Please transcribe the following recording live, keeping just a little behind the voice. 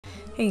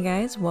Hey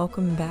guys,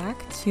 welcome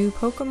back to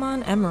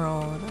Pokemon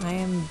Emerald. I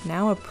am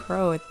now a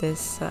pro at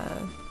this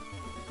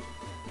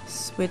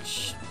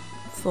switch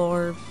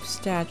floor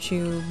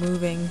statue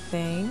moving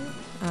thing.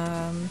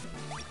 I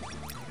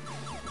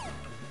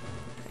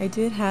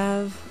did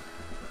have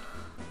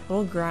a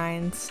little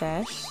grind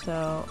sesh,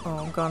 so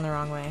I'm going the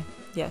wrong way.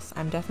 Yes,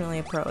 I'm definitely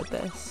a pro at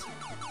this.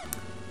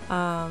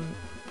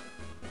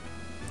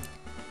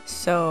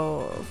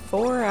 So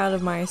 4 out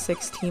of my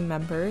 6 team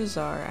members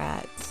are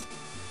at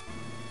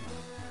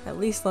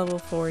least level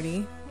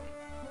 40.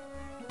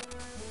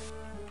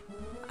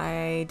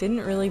 I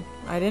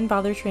didn't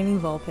bother training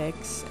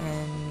Vulpix,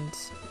 and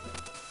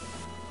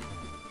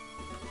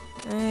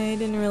I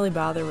didn't really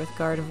bother with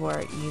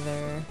Gardevoir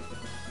either.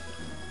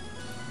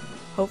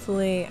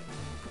 Hopefully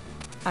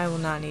I will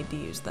not need to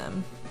use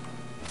them.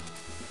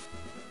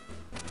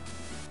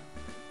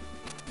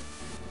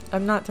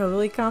 I'm not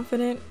totally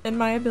confident in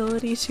my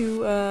ability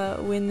to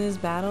win this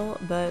battle,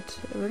 but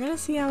we're gonna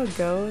see how it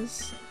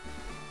goes.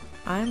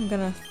 I'm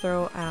gonna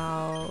throw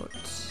out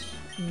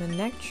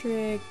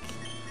Manectric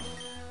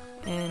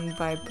and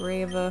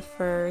Vibrava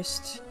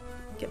first.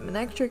 Get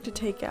Manectric to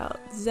take out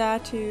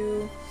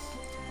Xatu.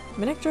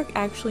 Manectric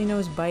actually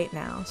knows Bite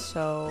now,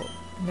 so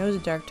it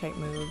knows Dark type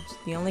moves.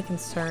 The only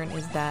concern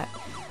is that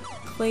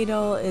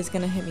Claydol is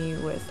gonna hit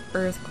me with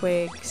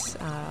Earthquakes.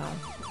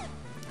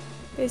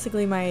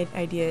 Basically my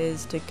idea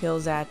is to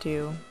kill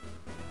Xatu.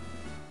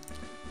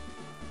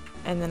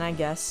 And then I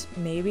guess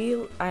maybe,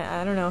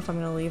 I don't know if I'm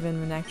gonna leave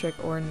in Manectric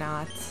or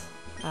not.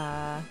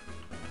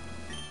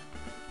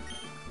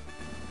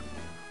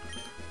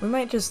 We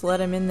might just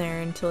let him in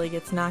there until he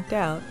gets knocked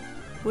out,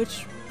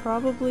 which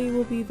probably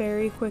will be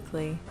very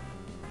quickly.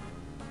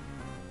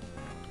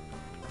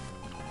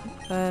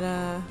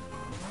 But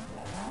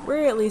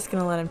we're at least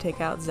gonna let him take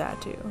out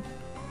Xatu.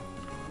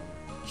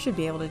 Should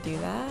be able to do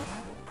that.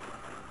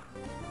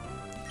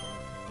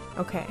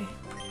 Okay.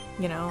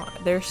 You know,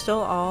 they're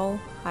still all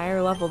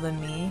higher level than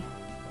me.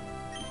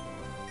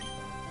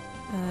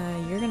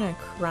 You're gonna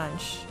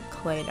crunch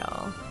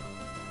Claydol.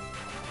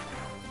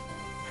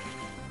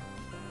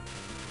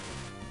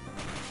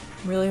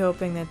 I'm really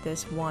hoping that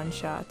this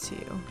one-shots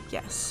you.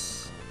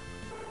 Yes.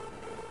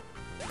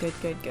 Good,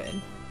 good,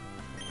 good.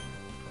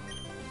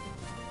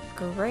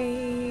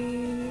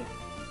 Great.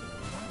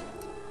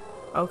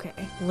 Okay,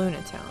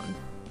 Lunatone.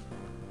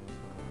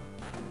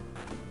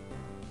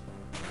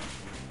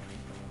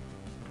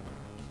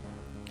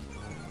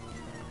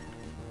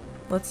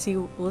 Let's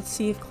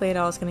see if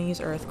Claydol is gonna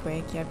use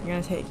Earthquake. Yep,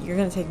 you're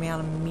gonna take me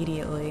out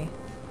immediately.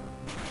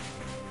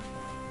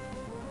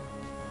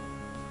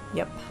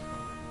 Yep.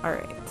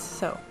 Alright,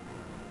 so.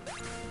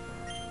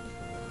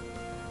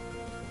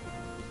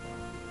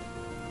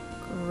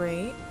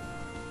 Great.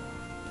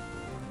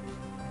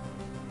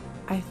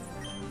 I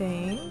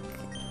think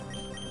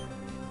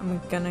I'm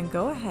gonna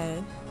go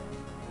ahead,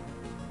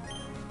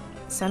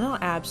 send out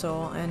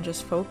Absol, and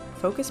just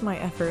focus my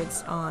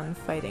efforts on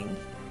fighting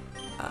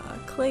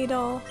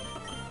Claydol.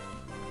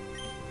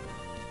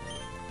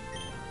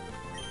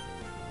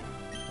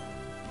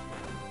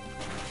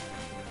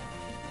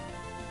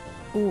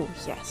 Ooh,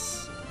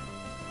 yes.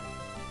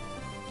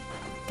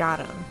 Got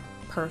him.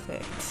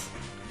 Perfect.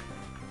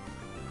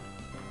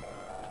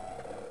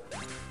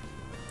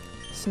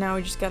 So now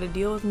we just gotta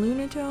deal with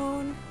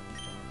Lunatone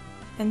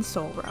and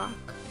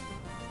Solrock.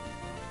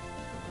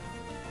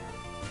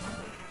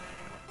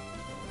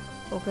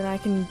 Hoping I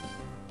can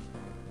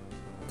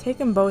take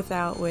them both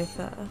out with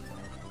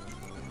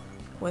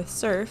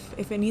Surf,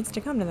 if it needs to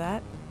come to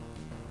that.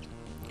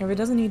 If it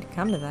doesn't need to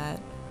come to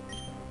that,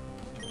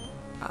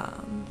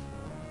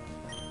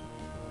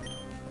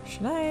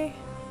 should I?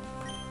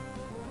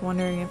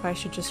 Wondering if I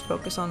should just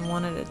focus on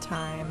one at a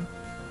time.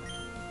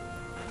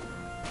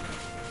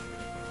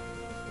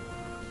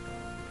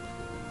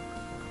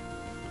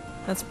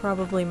 That's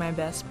probably my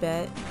best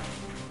bet.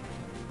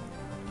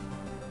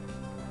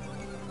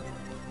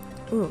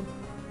 Ooh.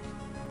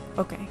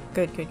 Okay,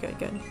 good, good, good,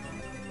 good.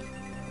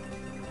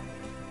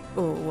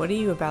 Ooh, what are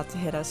you about to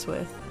hit us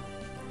with?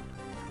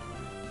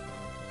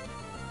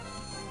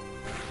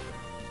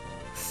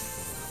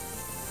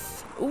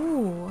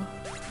 Ooh.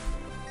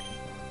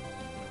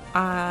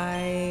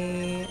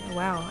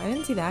 Wow, I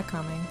didn't see that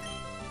coming.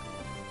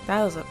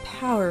 That was a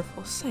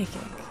powerful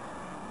Psychic.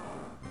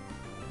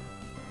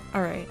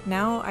 Alright,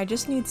 now I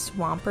just need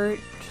Swampert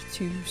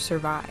to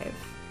survive.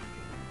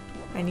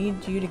 I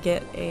need you to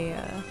get a,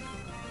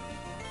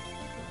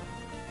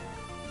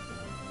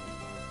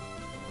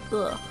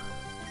 ugh.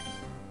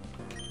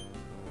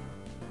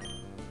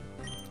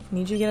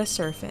 Need you to get a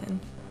Surf in.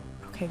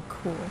 Okay,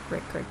 cool.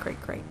 Great, great,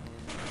 great, great.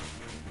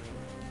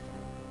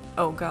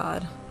 Oh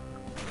god.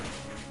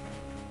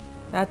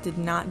 That did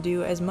not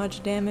do as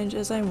much damage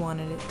as I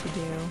wanted it to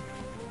do.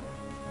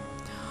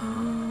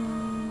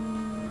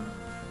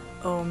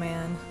 Oh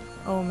man.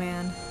 Oh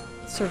man.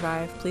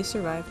 Survive. Please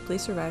survive.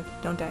 Please survive.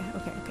 Don't die.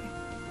 Okay, okay.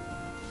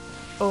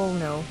 Oh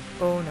no.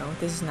 Oh no.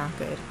 This is not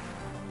good.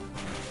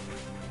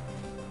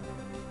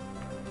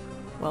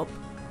 Welp.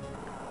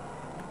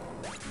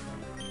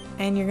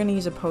 And you're gonna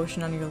use a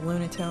potion on your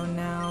Lunatone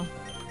now.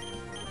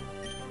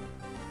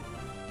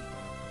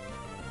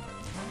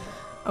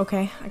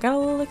 Okay, I got a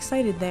little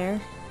excited there.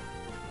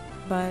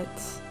 But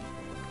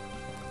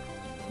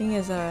thing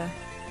is,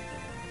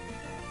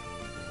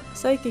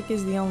 Psychic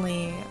is the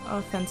only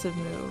offensive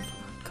move.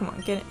 Come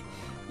on, get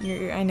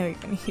it. I know you're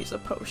gonna use a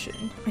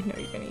potion. I know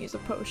you're gonna use a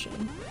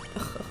potion.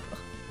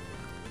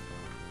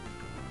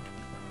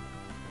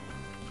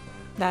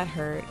 That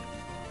hurt.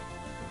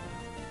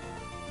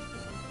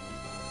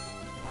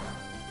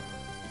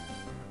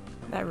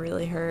 That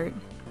really hurt.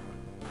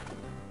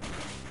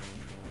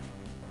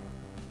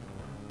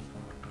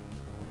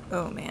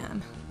 Oh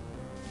man.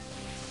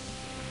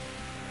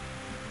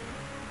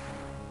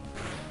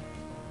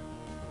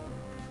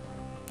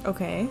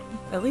 Okay,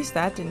 at least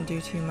that didn't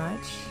do too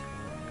much.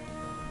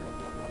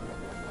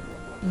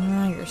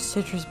 Ah, your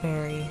citrus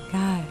berry.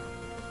 God.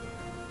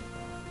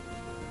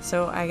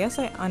 So I guess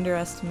I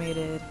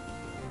overestimated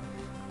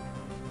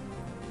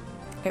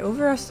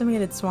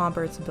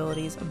Swampert's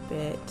abilities a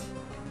bit.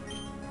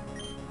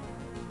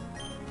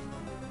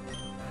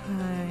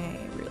 I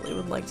really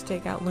would like to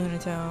take out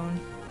Lunatone.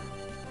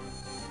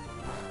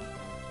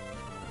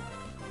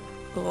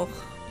 Ugh.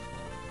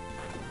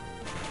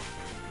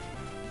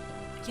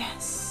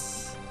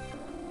 Yes!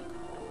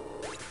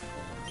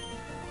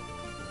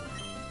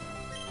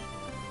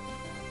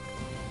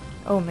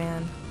 Oh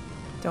man.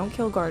 Don't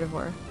kill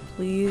Gardevoir.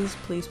 Please,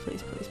 please,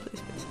 please, please,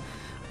 please, please.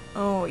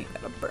 Oh, you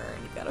gotta burn,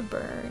 you gotta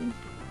burn.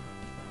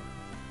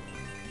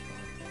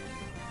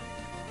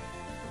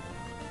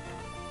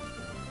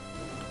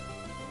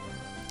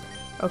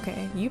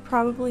 Okay, you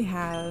probably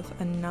have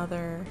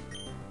another...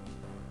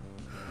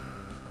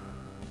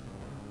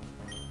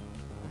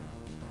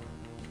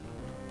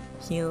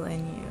 heal in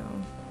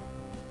you.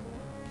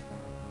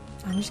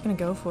 I'm just gonna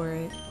go for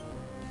it.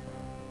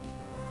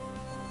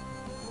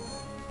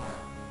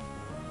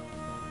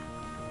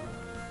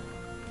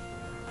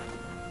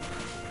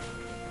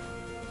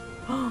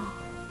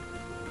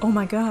 Oh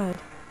my god.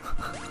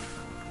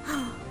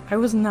 I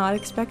was not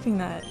expecting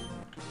that.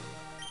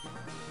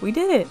 We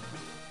did it!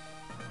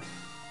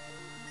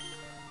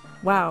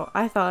 Wow,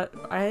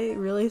 I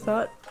really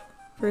thought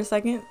for a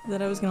second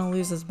that I was gonna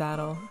lose this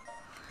battle.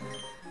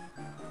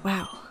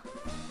 Wow.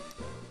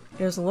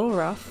 It was a little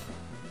rough,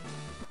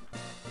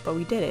 but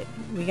we did it.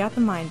 We got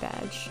the Mind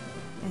Badge.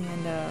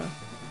 And,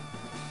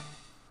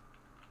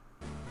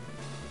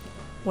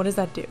 what does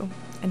that do?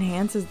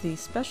 Enhances the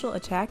special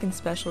attack and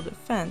special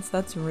defense.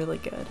 That's really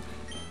good.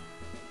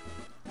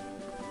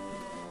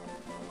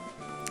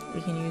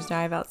 We can use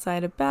dive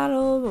outside of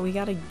battle, but we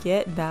gotta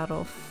get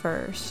battle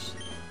first.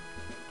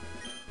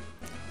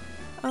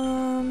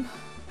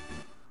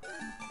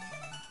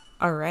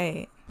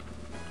 Alright.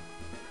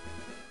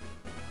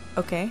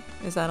 Okay,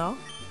 is that all?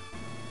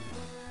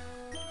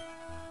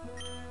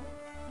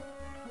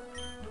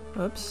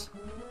 Oops.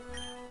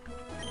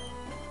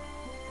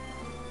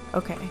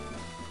 Okay.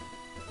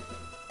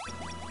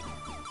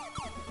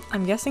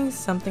 I'm guessing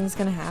something's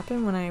gonna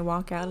happen when I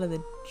walk out of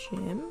the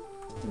gym?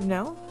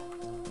 No?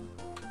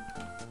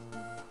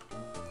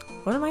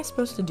 What am I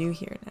supposed to do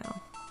here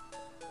now?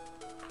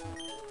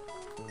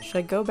 Should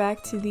I go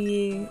back to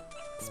the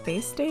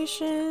space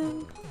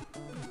station?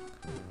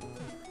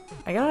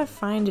 I gotta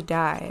find a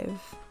dive.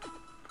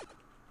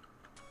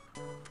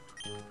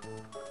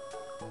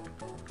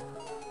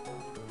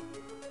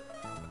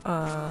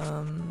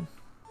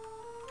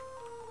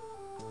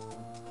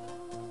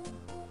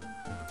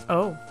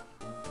 Oh.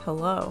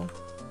 Hello.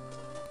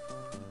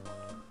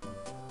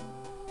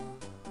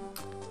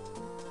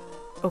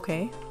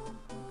 Okay.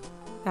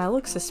 That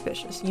looks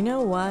suspicious. You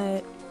know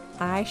what?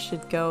 I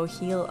should go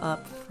heal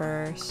up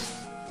first.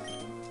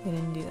 I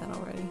didn't do that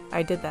already.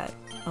 I did that.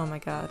 Oh my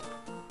god.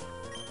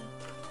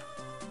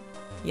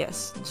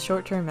 Yes,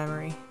 short-term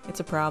memory. It's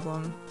a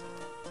problem.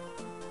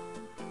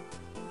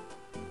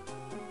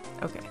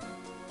 Okay.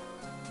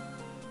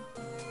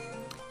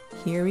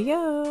 Here we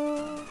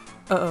go!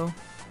 Uh-oh.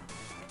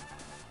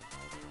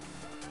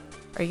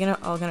 Are you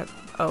all gonna...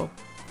 Oh.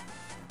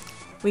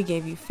 We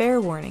gave you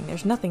fair warning.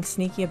 There's nothing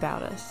sneaky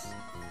about us.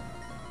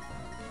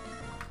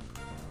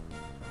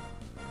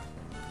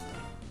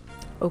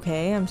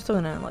 Okay, I'm still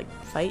gonna, like,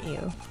 fight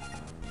you.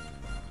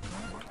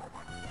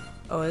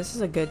 Oh, this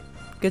is a good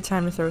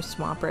time to throw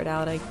Swampert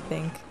out, I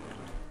think.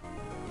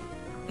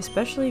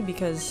 Especially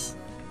because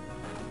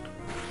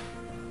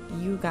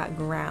you got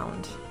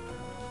ground.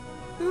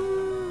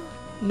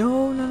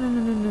 No, no, no,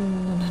 no, no, no,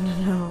 no, no, no,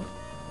 no.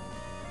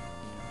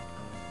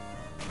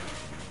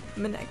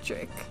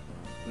 Manectric.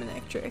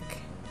 Manectric.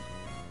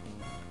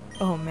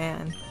 Oh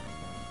man.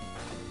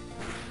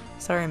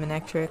 Sorry,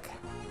 Manectric.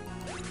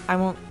 I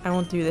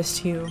won't do this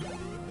to you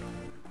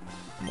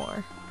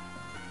more.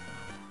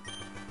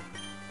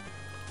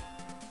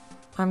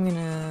 I'm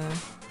gonna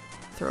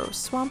throw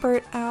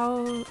Swampert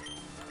out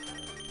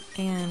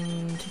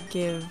and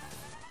give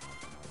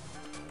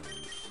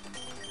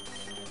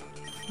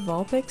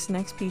Vulpix an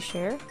XP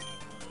share.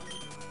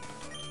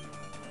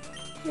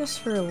 Just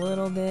for a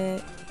little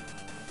bit.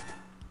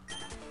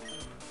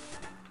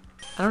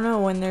 I don't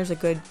know when there's a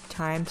good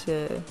time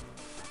to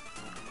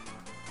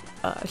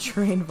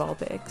train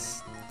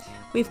Vulpix.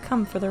 We've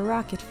come for the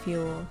rocket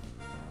fuel.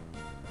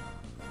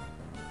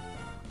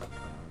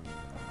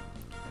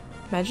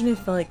 Imagine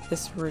if like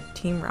this were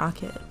Team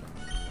Rocket.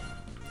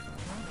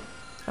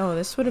 Oh,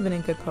 this would have been a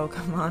good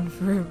Pokemon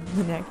for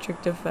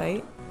Manectric to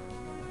fight.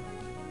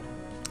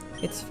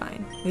 It's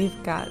fine.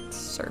 We've got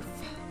Surf.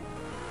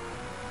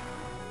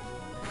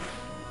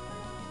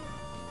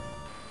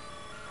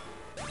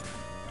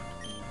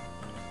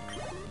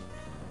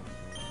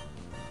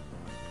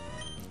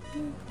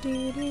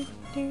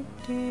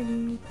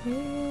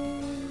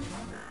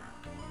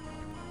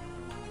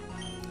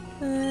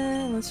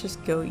 Let's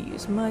just go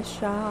use Mud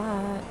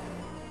Shot.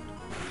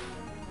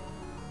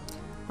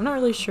 I'm not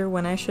really sure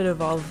when I should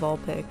evolve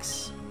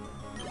Vulpix.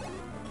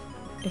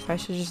 If I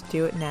should just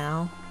do it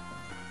now.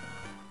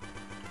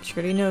 She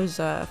already knows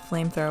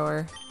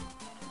Flamethrower.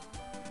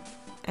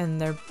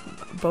 And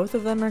both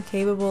of them are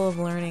capable of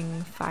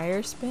learning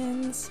Fire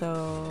Spin,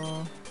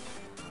 so...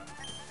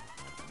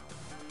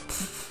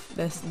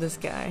 This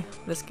guy.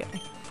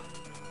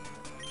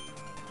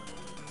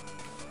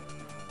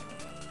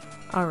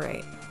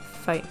 Alright,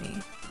 fight me.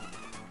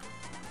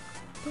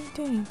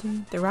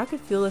 The rocket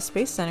fuel the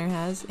Space Center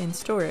has in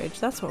storage,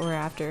 that's what we're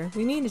after.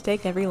 We need to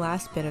take every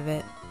last bit of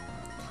it.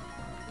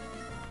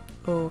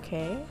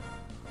 Okay.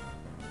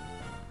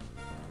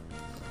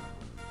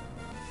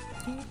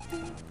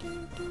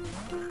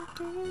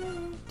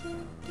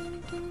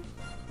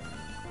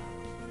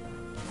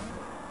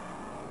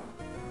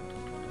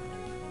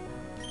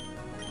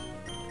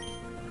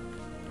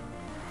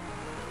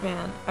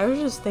 Man, I was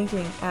just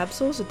thinking,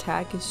 Absol's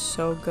attack is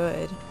so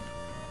good.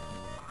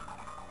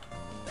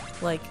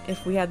 Like,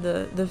 if we had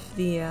the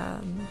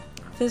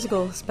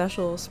physical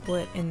special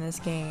split in this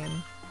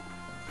game,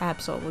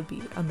 Absol would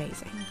be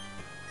amazing.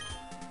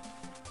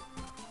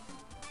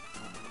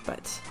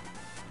 But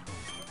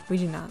we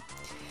do not.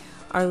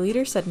 Our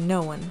leader said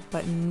no one,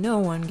 but no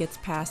one gets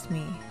past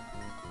me.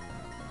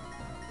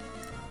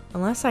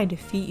 Unless I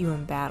defeat you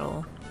in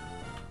battle.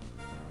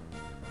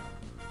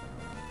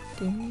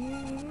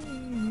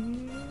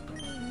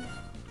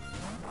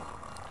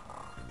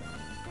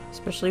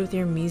 Especially with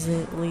your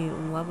measly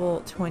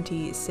level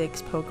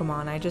 26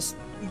 Pokemon. I just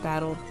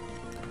battled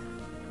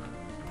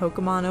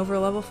Pokemon over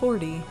level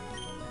 40.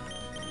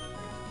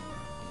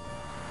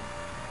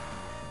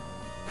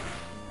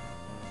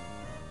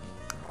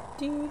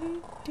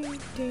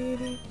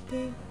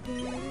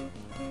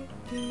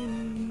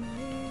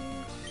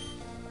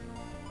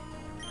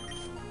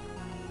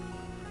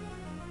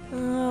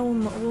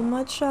 Will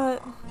Mudshot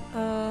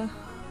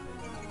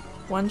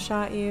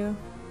one-shot you?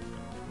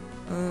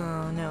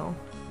 Oh no.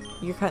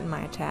 You're cutting my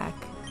attack.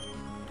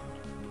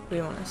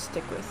 We want to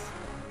stick with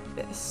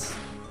this.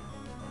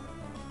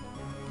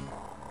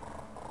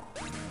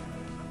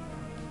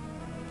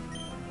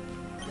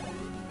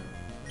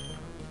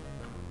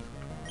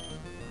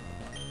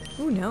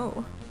 Ooh,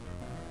 no.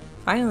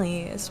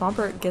 Finally,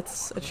 Swampert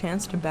gets a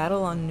chance to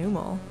battle on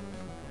Numel.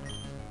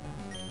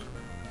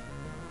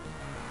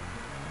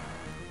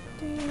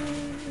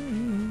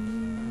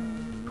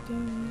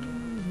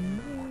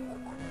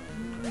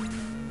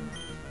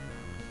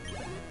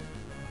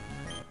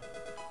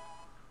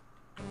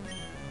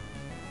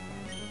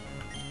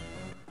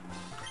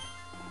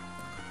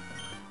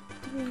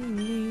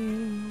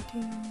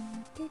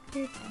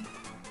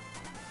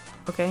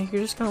 Okay,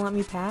 you're just gonna let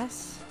me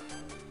pass?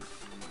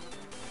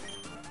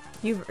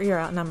 You're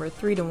outnumbered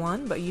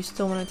 3-1, but you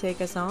still want to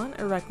take us on?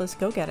 A reckless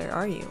go-getter,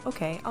 are you?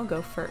 Okay, I'll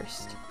go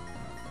first.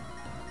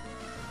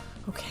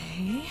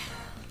 Okay.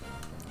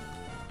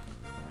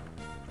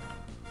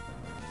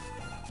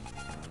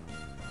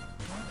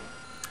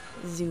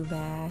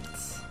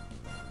 Zubats.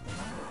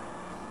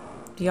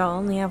 Do y'all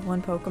only have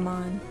one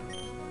Pokemon?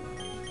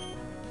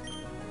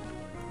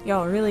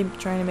 Y'all really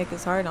trying to make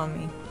this hard on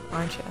me,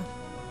 aren't ya?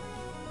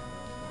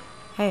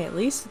 Hey, at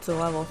least it's a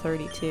level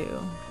 32.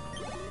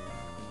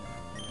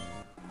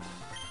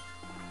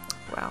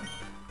 Wow.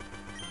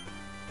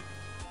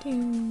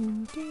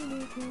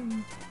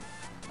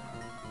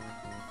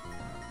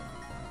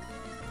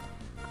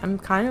 I'm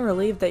kind of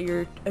relieved that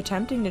you're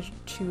attempting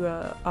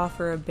to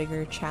offer a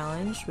bigger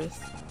challenge with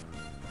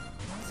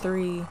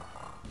 3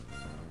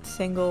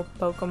 single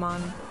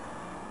Pokemon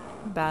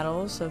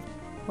battles of,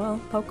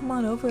 well,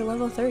 Pokemon over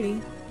level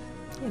 30,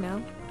 you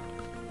know.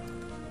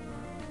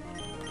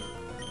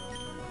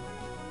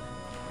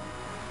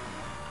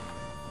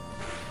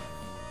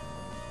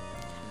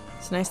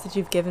 It's nice that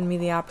you've given me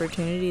the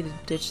opportunity to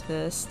ditch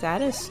the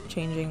status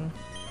changing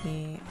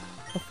the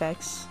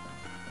effects.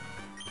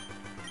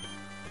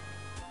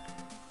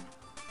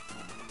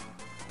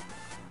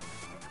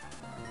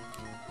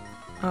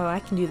 Oh, I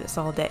can do this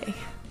all day.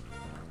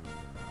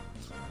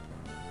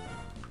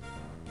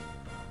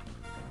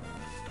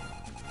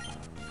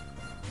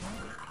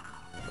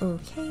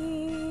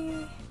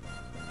 Okay.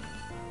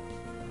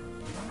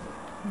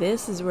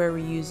 This is where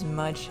we use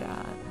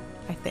Mudshot,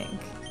 I think.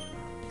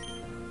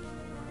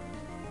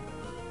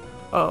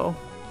 Oh,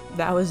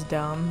 that was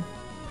dumb.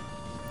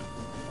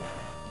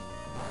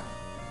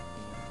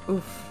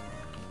 Oof.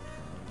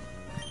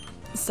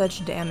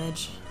 Such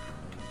damage.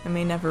 I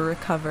may never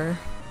recover.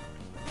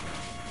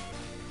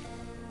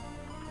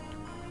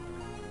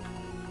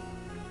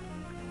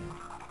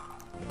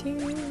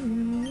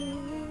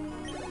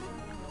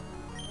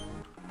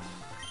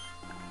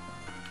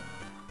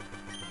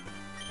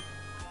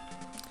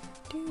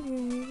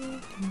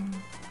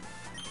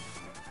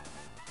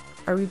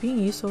 Are we being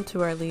useful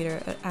to our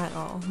leader at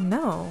all?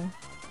 No.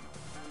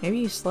 Maybe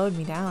you slowed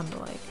me down to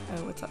like,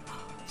 oh, what's up?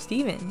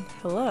 Steven,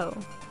 hello.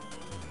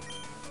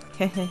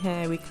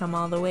 Hehehe, we come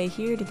all the way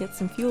here to get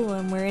some fuel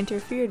and we're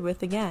interfered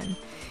with again.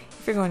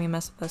 If you're going to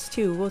mess with us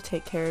too, we'll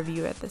take care of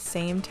you at the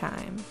same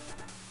time.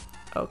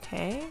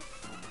 Okay.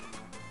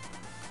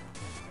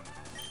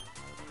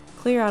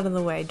 Clear out of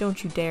the way,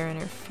 don't you dare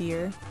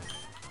interfere.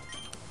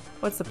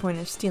 What's the point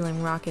of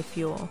stealing rocket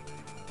fuel?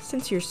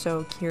 Since you're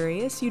so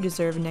curious, you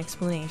deserve an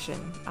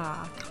explanation.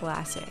 Ah,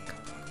 classic.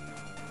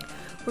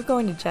 We're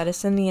going to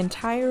jettison the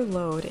entire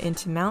load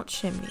into Mount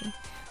Chimney.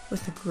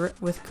 With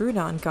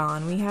Groudon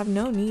gone, we have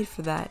no need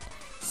for that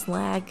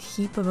slag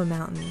heap of a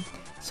mountain,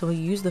 so we'll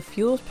use the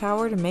fuel's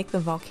power to make the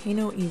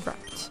volcano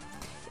erupt.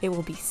 It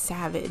will be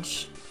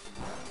savage.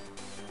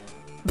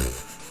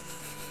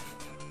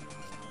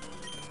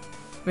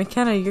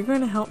 McKenna, you're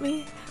going to help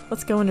me?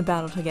 Let's go into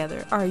battle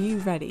together. Are you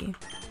ready?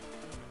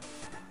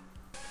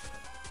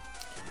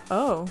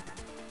 Oh.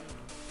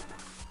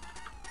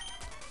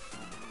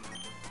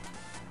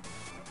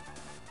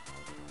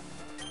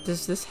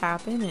 Does this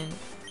happen? And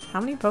how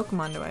many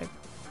Pokemon do I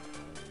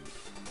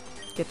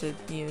get to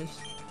use?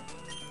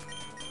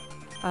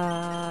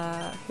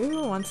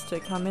 Who wants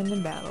to come into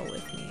battle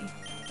with me?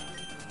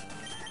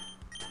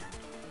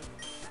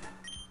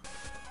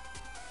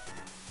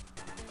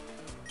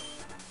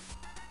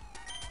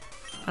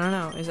 I don't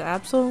know. Is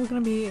Absol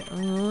gonna be?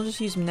 We'll just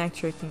use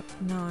Manectric.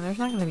 No, there's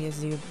not gonna be a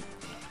zoo.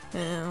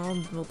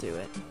 We'll do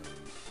it.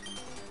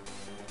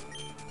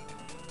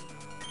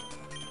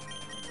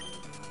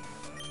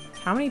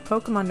 How many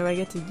Pokemon do I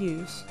get to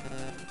use?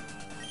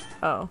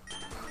 Oh.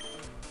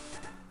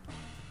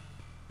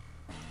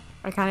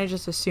 I kind of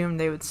just assumed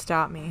they would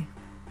stop me.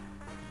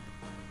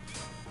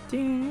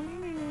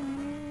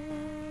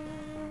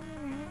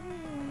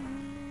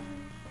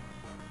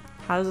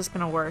 How is this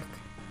gonna work?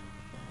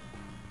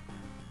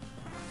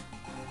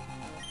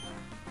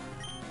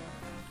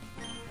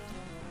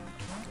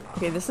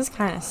 Okay, this is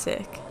kind of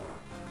sick.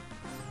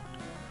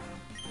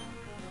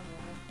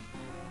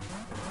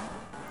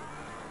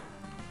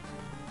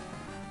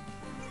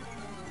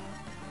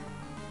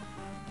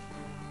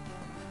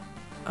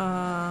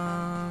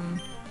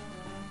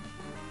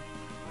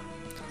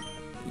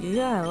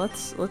 Yeah,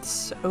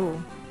 let's,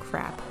 oh,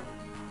 crap.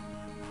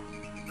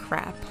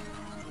 Crap.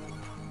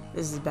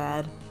 This is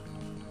bad.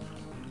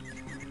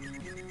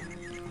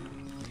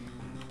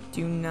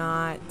 Do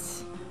not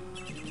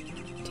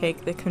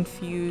take the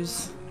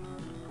confuse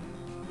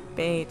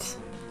bait.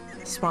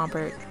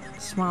 Swampert.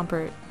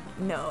 Swampert.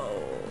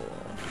 No.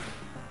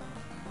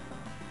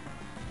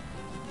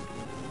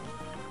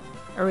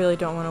 I really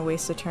don't want to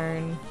waste a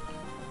turn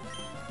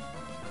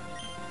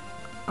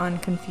on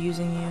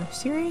confusing you.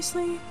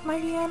 Seriously,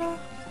 Mighty Anna?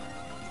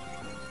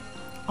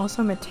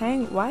 Also,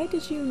 Matang, why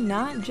did you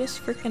not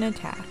just frickin'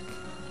 attack?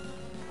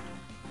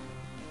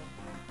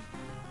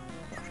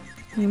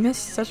 You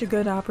missed such a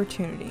good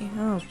opportunity.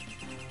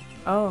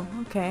 Oh,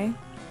 okay.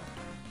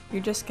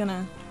 You're just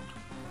gonna...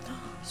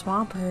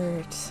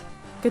 Swampert.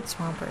 Good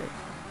Swampert.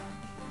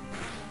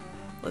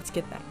 Let's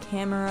get that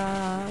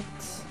camera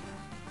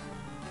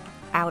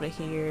out of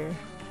here.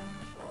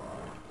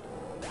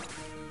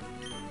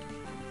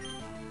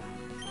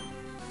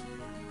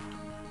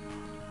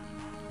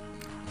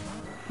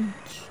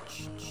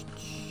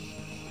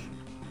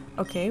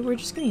 Okay, we're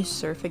just gonna use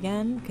Surf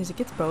again, because it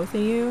gets both of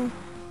you.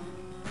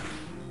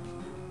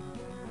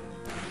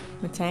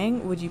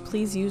 Matang, would you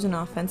please use an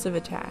offensive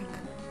attack?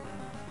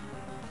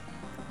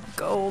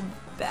 Gold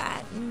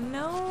Bat.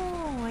 No,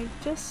 I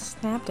just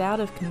snapped out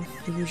of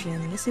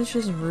confusion. This is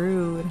just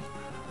rude.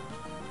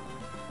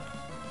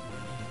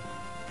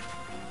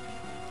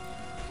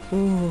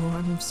 Ooh,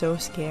 I'm so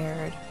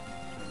scared.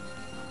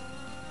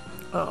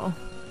 Uh-oh.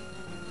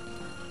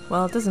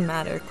 Well, it doesn't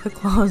matter. Quick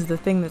Claw is the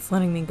thing that's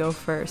letting me go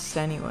first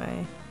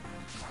anyway.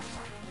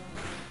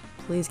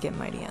 Please get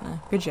Mighty Anna.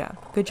 Good job.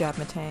 Good job,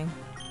 Matang.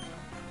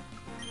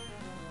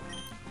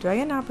 Do I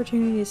get an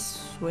opportunity to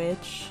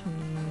switch?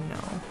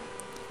 No.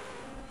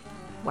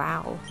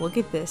 Wow, look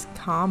at this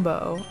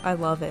combo. I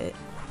love it.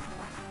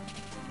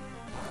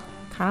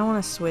 Kinda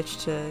wanna switch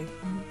to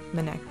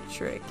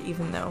Manectric,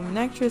 even though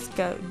Manectric's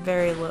got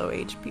very low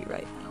HP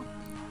right now.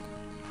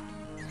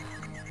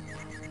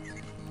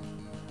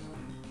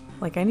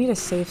 Like, I need a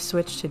safe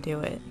switch to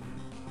do it.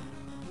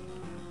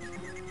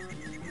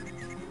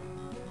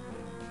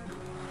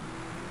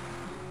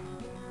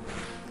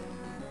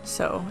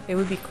 So, it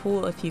would be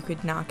cool if you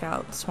could knock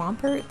out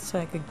Swampert so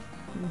I could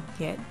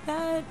get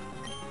that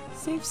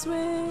safe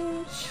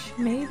switch,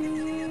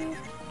 maybe?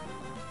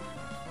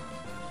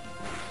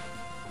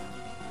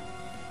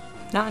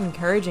 Not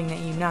encouraging that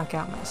you knock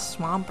out my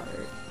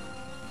Swampert.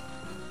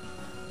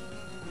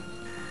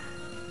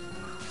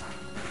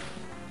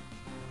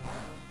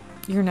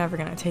 You're never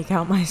gonna take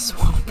out my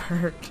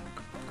Swampert.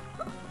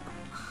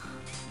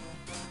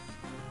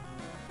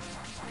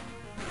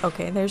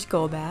 Okay, there's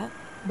Golbat.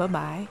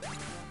 Bye-bye.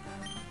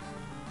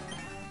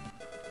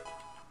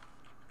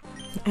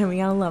 And we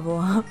gotta level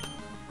up.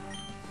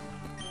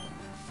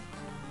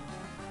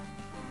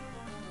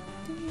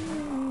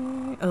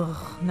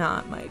 Ugh,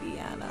 not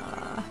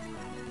Mightyena.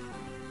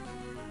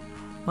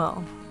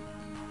 Well,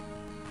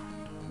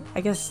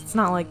 I guess it's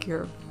not like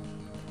you're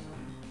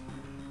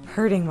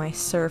hurting my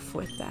surf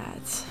with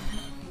that.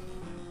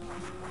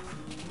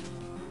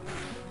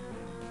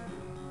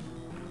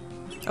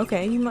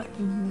 Okay, you might...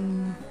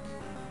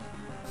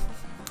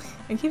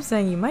 I keep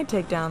saying you might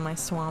take down my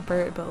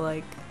Swampert, but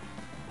like,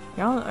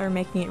 y'all are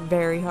making it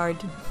very hard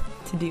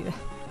to do that.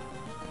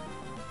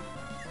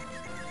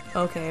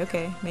 Okay,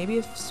 okay, maybe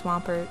if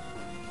Swampert...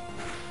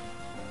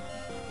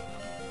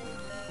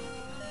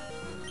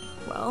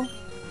 Well...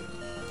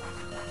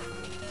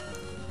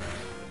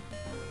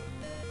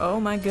 Oh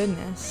my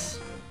goodness.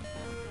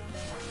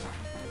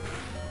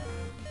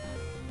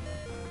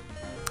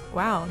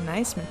 Wow,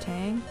 nice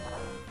Matang.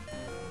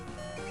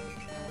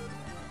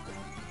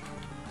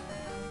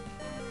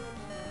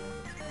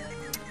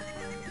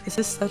 This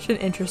is such an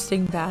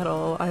interesting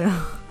battle. I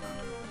don't...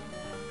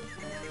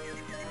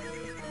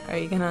 Are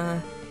you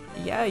gonna...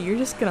 Yeah, you're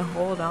just gonna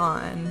hold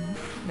on.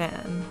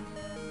 Man.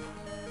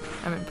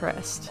 I'm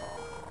impressed.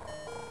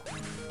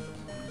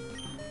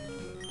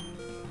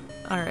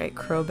 Alright,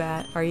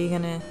 Crobat, are you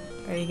gonna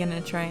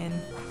try and...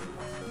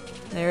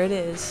 There it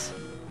is.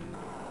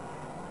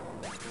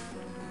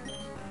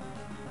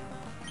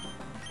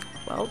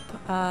 Welp,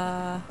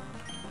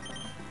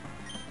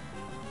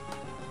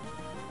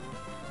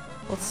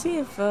 let's see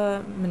if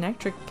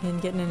Manectric can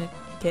get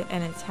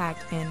an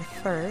attack in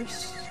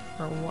first,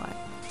 or what?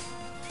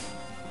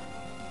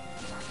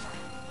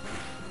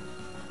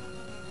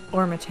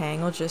 Or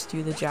Matang will just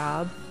do the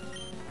job.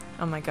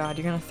 Oh my god,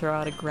 you're gonna throw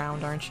out a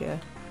ground, aren't you?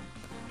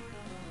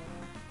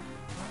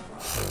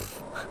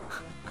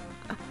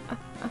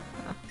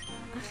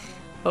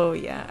 Oh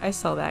yeah, I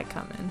saw that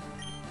coming.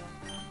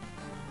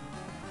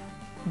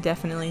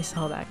 Definitely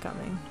saw that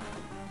coming.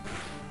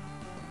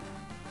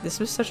 This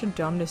was such a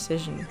dumb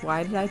decision.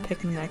 Why did I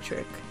pick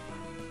Manectric?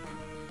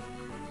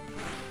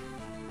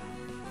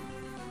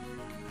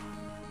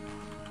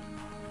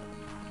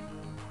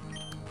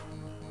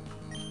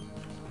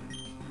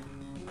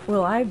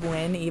 Will I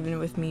win even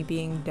with me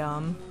being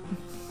dumb?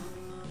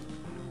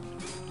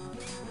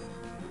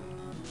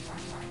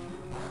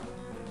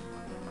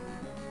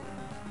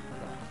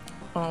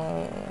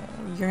 Oh,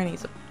 you're gonna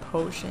use a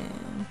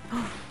potion.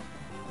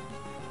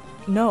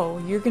 No,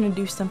 you're gonna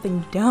do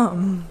something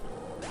dumb.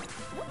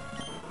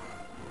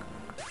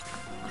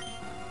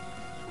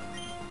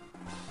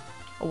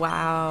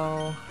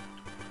 Wow.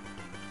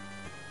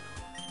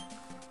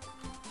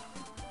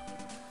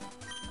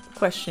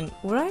 Question,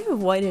 would I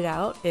have whited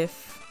out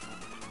if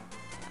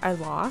I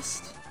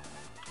lost?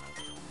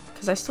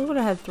 Because I still would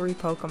have had 3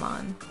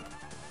 Pokemon.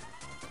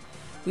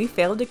 We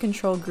failed to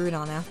control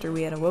Groudon after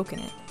we had awoken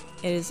it.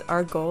 It is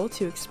our goal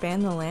to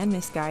expand the land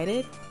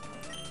misguided?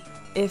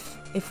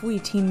 If we,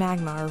 Team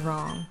Magma, are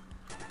wrong,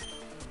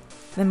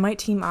 then might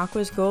Team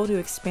Aqua's goal to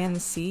expand the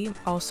sea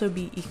also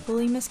be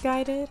equally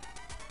misguided?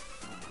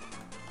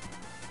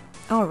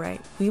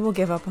 Alright, we will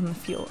give up on the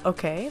fuel.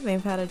 Okay,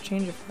 they've had a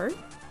change of heart?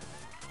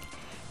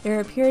 There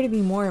appear to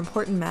be more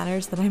important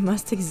matters that I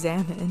must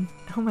examine.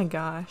 Oh my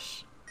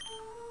gosh.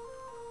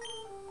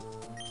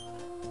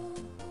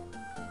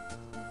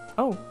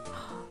 Oh,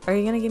 are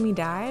you gonna give me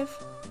dive?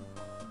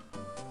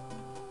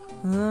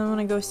 I want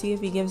to go see if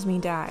he gives me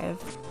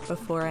dive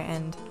before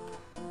I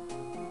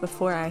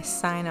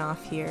sign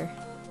off here.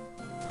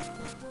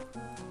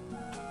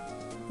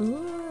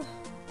 Ooh.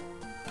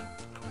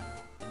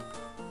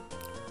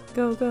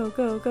 Go, go,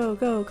 go, go,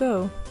 go,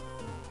 go.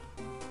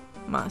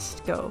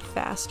 Must go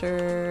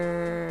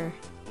faster.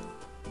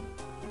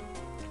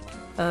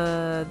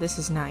 This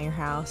is not your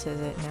house,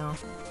 is it? No.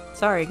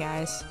 Sorry,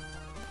 guys.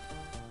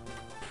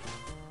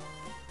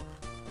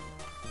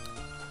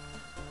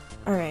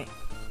 Alright.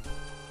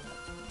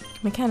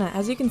 McKenna,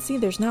 as you can see,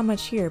 there's not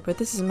much here, but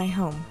this is my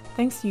home.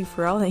 Thanks to you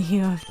for all that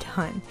you have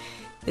done.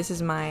 This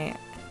is my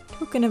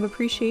token of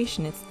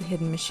appreciation. It's the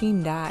hidden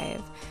machine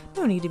dive.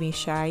 No need to be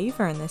shy. You've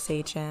earned this,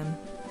 HM.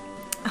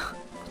 Oh,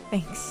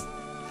 thanks.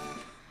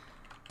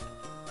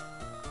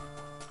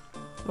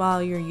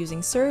 While you're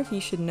using surf,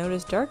 you should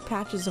notice dark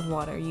patches of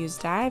water. Use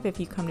dive if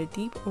you come to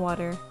deep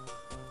water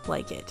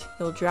like it.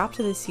 You'll drop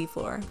to the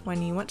seafloor.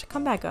 When you want to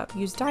come back up,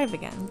 use dive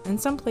again. In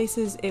some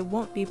places, it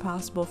won't be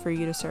possible for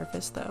you to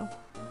surface, though.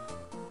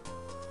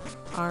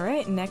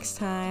 Alright, next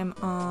time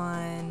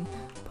on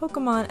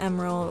Pokemon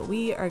Emerald,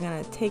 we are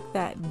gonna take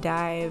that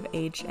dive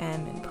HM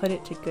and put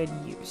it to good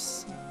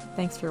use.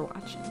 Thanks for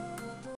watching.